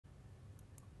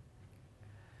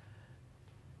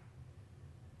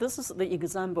this is the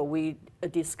example we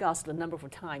discussed a number of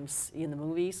times in the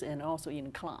movies and also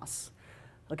in class.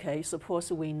 Okay,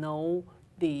 suppose we know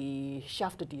the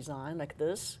shaft design like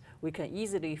this. We can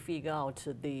easily figure out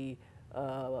the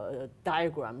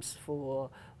diagrams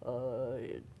for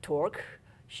torque,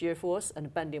 shear force,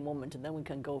 and bending moment, and then we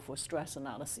can go for stress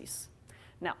analysis.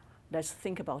 Now, let's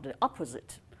think about the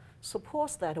opposite.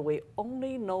 Suppose that we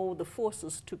only know the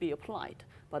forces to be applied,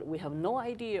 but we have no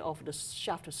idea of the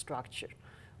shaft structure.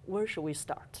 Where should we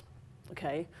start?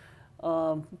 Okay,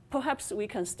 perhaps we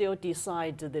can still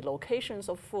decide the locations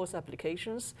of force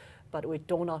applications, but we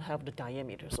do not have the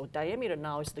diameter. So diameter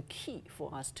now is the key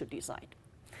for us to decide.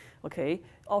 Okay.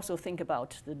 Also think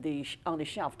about on the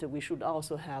shaft. We should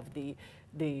also have the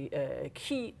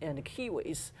key and the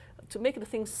keyways. To make the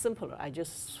things simpler, I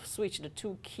just switched the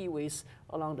two keyways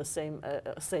along the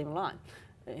same line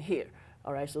here.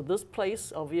 All right. So this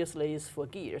place obviously is for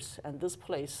gears, and this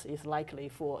place is likely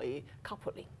for a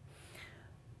coupling.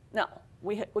 Now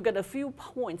we got a few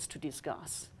points to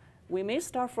discuss. We may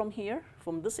start from here,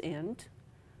 from this end.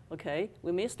 Okay.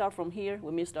 We may start from here.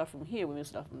 We may start from here. We may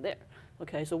start from there.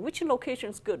 Okay, so which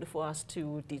location is good for us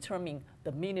to determine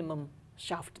the minimum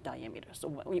shaft diameter?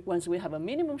 So once we have a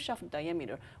minimum shaft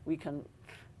diameter, we can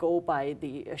go by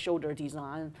the shoulder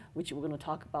design, which we're going to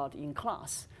talk about in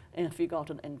class, and figure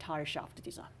out an entire shaft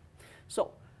design.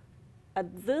 So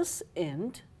at this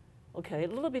end, okay, a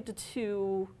little bit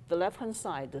to the left-hand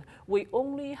side, we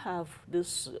only have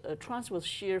this transverse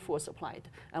shear force applied,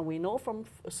 and we know from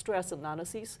stress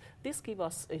analysis, this gives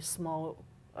us a small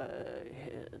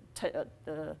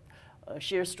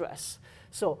shear stress.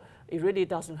 So it really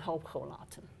doesn't help a whole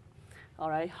lot. All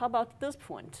right, how about this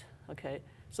point? Okay,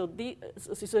 so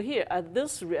here at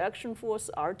this reaction force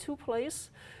R2 place,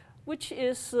 which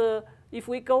is, if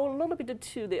we go a little bit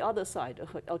to the other side,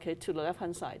 okay, to the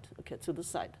left-hand side, okay, to the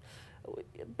side,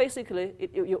 basically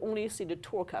you only see the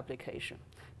torque application.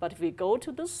 But if we go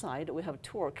to this side, we have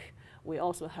torque. We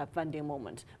also have bending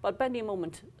moment. But bending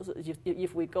moment,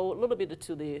 if we go a little bit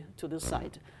to this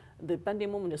side, the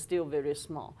bending moment is still very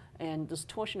small, and this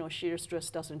torsional shear stress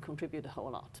doesn't contribute a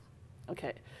whole lot.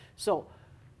 Okay, so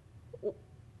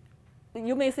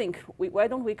you may think, why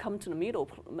don't we come to the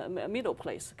middle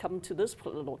place, come to this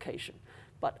location?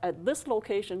 But at this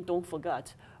location, don't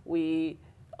forget,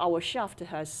 our shaft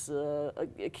has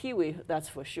a keyway, that's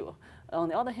for sure. On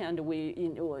the other hand,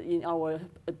 in our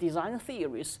design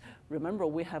theories, remember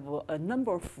we have a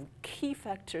number of key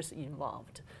factors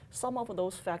involved. Some of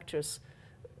those factors,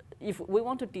 if we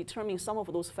want to determine some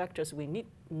of those factors, we need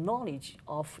knowledge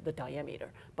of the diameter.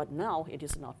 But now it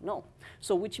is not known.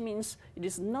 So which means it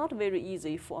is not very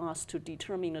easy for us to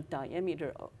determine a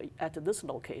diameter at this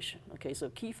location. Okay, so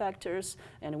key factors,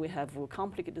 and we have a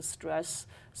complicated stress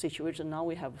situation. Now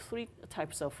we have three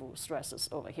types of stresses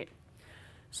over here.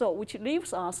 So which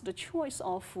leaves us the choice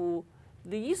of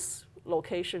this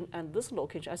location and this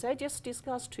location. As I just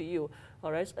discussed to you,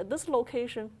 all right, at this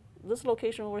location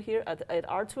over here at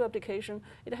R2 application,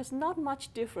 it has not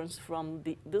much difference from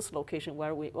this location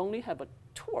where we only have a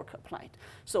torque applied.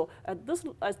 So at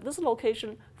this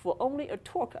location, for only a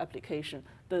torque application,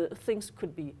 the things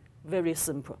could be very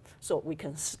simple. So we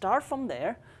can start from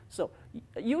there. So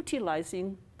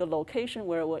utilizing the location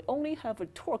where we only have a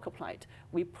torque applied,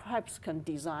 we perhaps can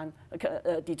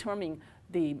determine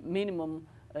the minimum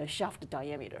shaft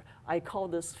diameter. I call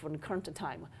this, for the current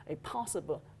time, a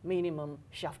possible minimum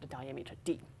shaft diameter,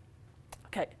 D.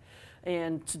 Okay,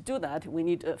 and to do that, we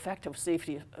need a factor of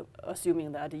safety,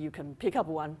 assuming that you can pick up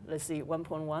one, let's see,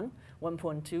 1.1,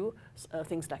 1.2,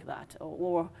 things like that,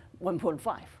 or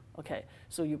 1.5. Okay,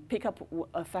 so you pick up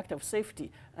a factor of safety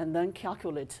and then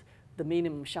calculate the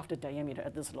minimum shaft diameter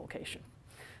at this location.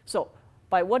 So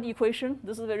by what equation?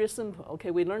 This is very simple.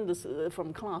 Okay, we learned this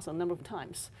from class a number of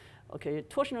times. Okay,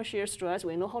 torsional shear stress,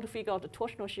 we know how to figure out the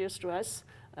torsional shear stress.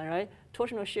 All right,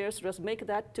 torsional shear stress, make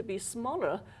that to be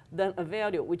smaller than a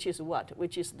value, which is what?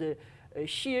 Which is the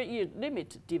shear yield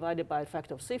limit divided by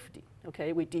factor of safety.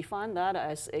 Okay, we define that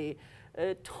as a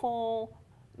tall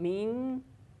mean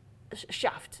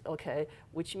shaft, okay,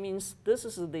 which means this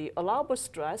is the allowable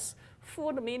stress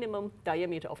for the minimum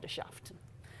diameter of the shaft.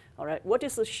 All right, what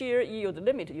is the shear yield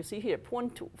limit? You see here,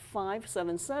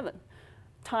 0.577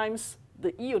 times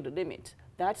the yield limit.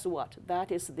 That's what?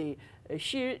 That is the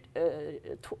shear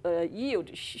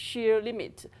yield shear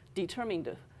limit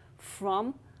determined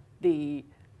from the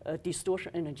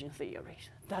distortion energy theory.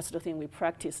 That's the thing we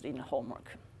practiced in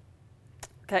homework.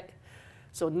 Okay,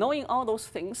 so knowing all those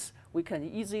things, we can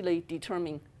easily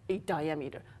determine a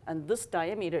diameter. And this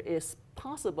diameter is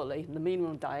possibly the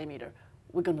minimum diameter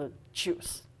we're going to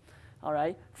choose. All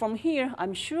right. From here,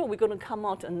 I'm sure we're going to come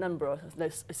out a number.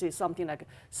 Let's say something like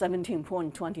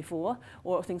 17.24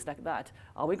 or things like that.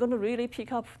 Are we going to really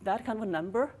pick up that kind of a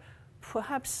number?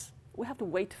 Perhaps we have to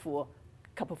wait for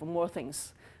a couple of more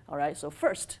things. All right. So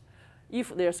first,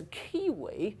 if there's a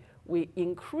keyway, we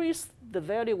increase the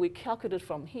value we calculated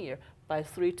from here by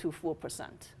 3 to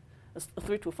 4%,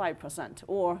 3 to 5%,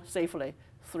 or safely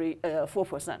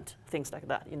 4%, things like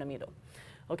that in the middle.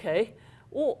 Okay.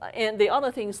 And the other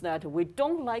thing is that we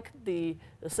don't like the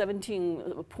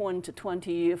 17.24,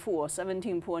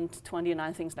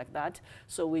 17.29, things like that.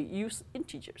 So we use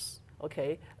integers,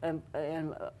 okay? And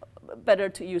better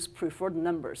to use preferred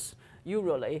numbers.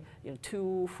 Usually,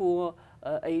 2, 4,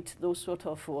 8, those sort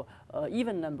of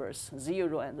even numbers,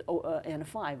 0 and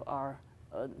 5 are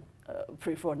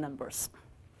preferred numbers,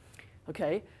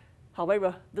 okay?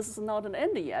 However, this is not an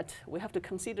end yet. We have to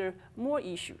consider more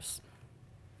issues.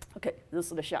 Okay, this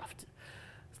is the shaft.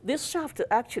 This shaft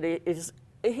actually is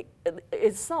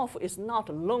itself is not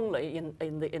lonely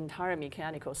in the entire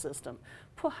mechanical system.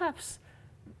 Perhaps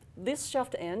this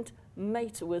shaft end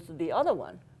mates with the other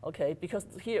one, okay, because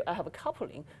here I have a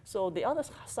coupling. So the other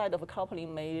side of a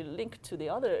coupling may link to the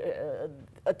other,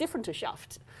 a different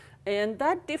shaft. And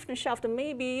that different shaft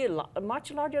may be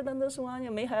much larger than this one.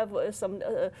 You may have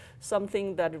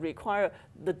something that require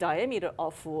the diameter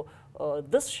of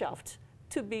this shaft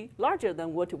to be larger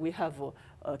than what we have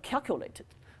calculated.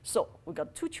 So we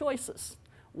got two choices.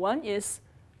 One is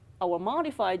our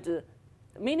modified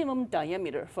minimum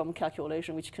diameter from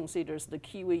calculation, which considers the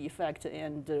keyway effect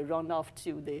and round off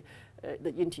to the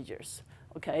integers.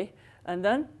 Okay, and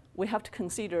then we have to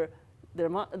consider there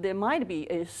might be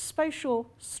a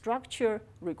special structure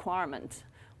requirement,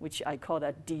 which I call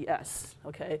that DS.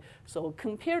 Okay, so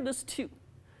compare these two.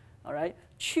 All right,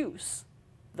 choose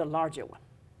the larger one.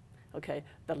 Okay,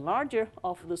 the larger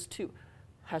of those two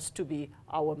has to be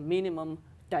our minimum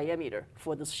diameter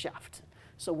for this shaft.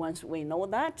 So once we know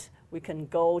that, we can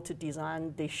go to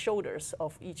design the shoulders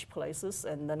of each places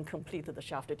and then complete the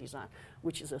shaft design,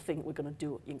 which is a thing we're going to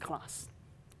do in class.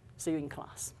 See you in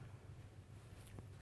class.